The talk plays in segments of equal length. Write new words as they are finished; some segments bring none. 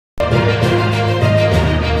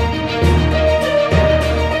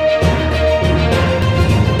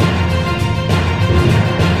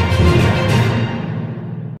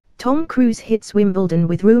Tom Cruise hits Wimbledon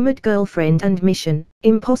with rumored girlfriend and Mission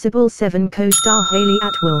Impossible 7 co-star Hayley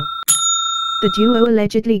Atwell. The duo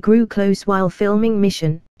allegedly grew close while filming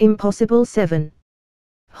Mission Impossible 7.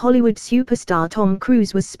 Hollywood superstar Tom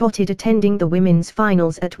Cruise was spotted attending the women's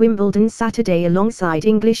finals at Wimbledon Saturday alongside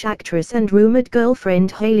English actress and rumored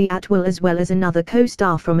girlfriend Hayley Atwell, as well as another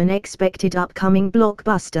co-star from an expected upcoming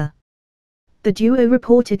blockbuster. The duo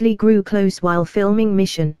reportedly grew close while filming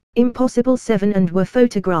Mission Impossible 7 and were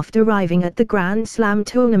photographed arriving at the Grand Slam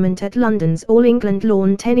tournament at London's All England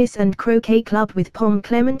Lawn Tennis and Croquet Club with Pom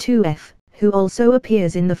Clementeau, who also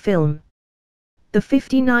appears in the film. The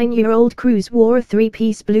 59-year-old Cruise wore a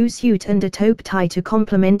three-piece blue suit and a taupe tie to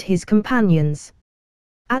complement his companions.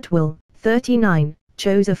 Atwell, 39,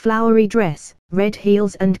 chose a flowery dress, red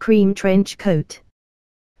heels and cream trench coat.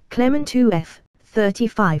 Clementeau,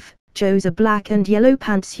 35, chose a black and yellow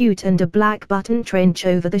pantsuit and a black button trench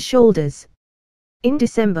over the shoulders. In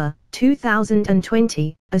December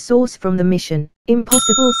 2020, a source from the Mission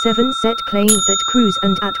Impossible 7 set claimed that Cruise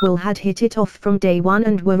and Atwell had hit it off from day one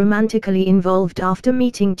and were romantically involved after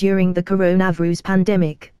meeting during the coronavirus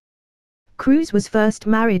pandemic. Cruise was first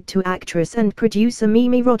married to actress and producer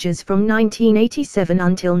Mimi Rogers from 1987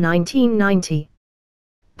 until 1990.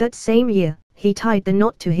 That same year, he tied the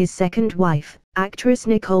knot to his second wife, actress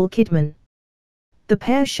Nicole Kidman. The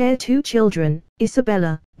pair share two children,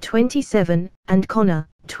 Isabella, 27, and Connor,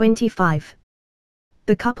 25.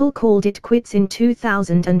 The couple called it quits in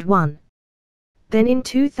 2001. Then in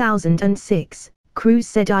 2006, Cruise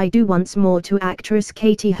said "I do" once more to actress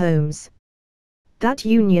Katie Holmes. That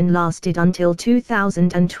union lasted until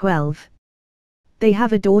 2012. They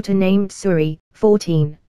have a daughter named Suri,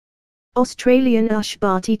 14. Australian Ash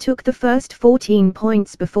Barty took the first 14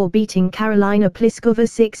 points before beating Karolina Pliskova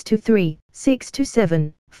 6-3,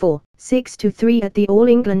 6-7, 4, 6-3 at the All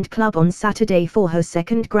England Club on Saturday for her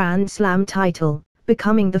second Grand Slam title,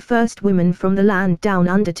 becoming the first woman from the land down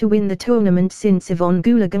under to win the tournament since Yvonne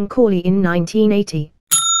Goolaghan-Cawley in 1980.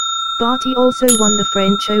 Barty also won the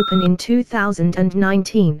French Open in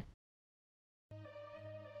 2019.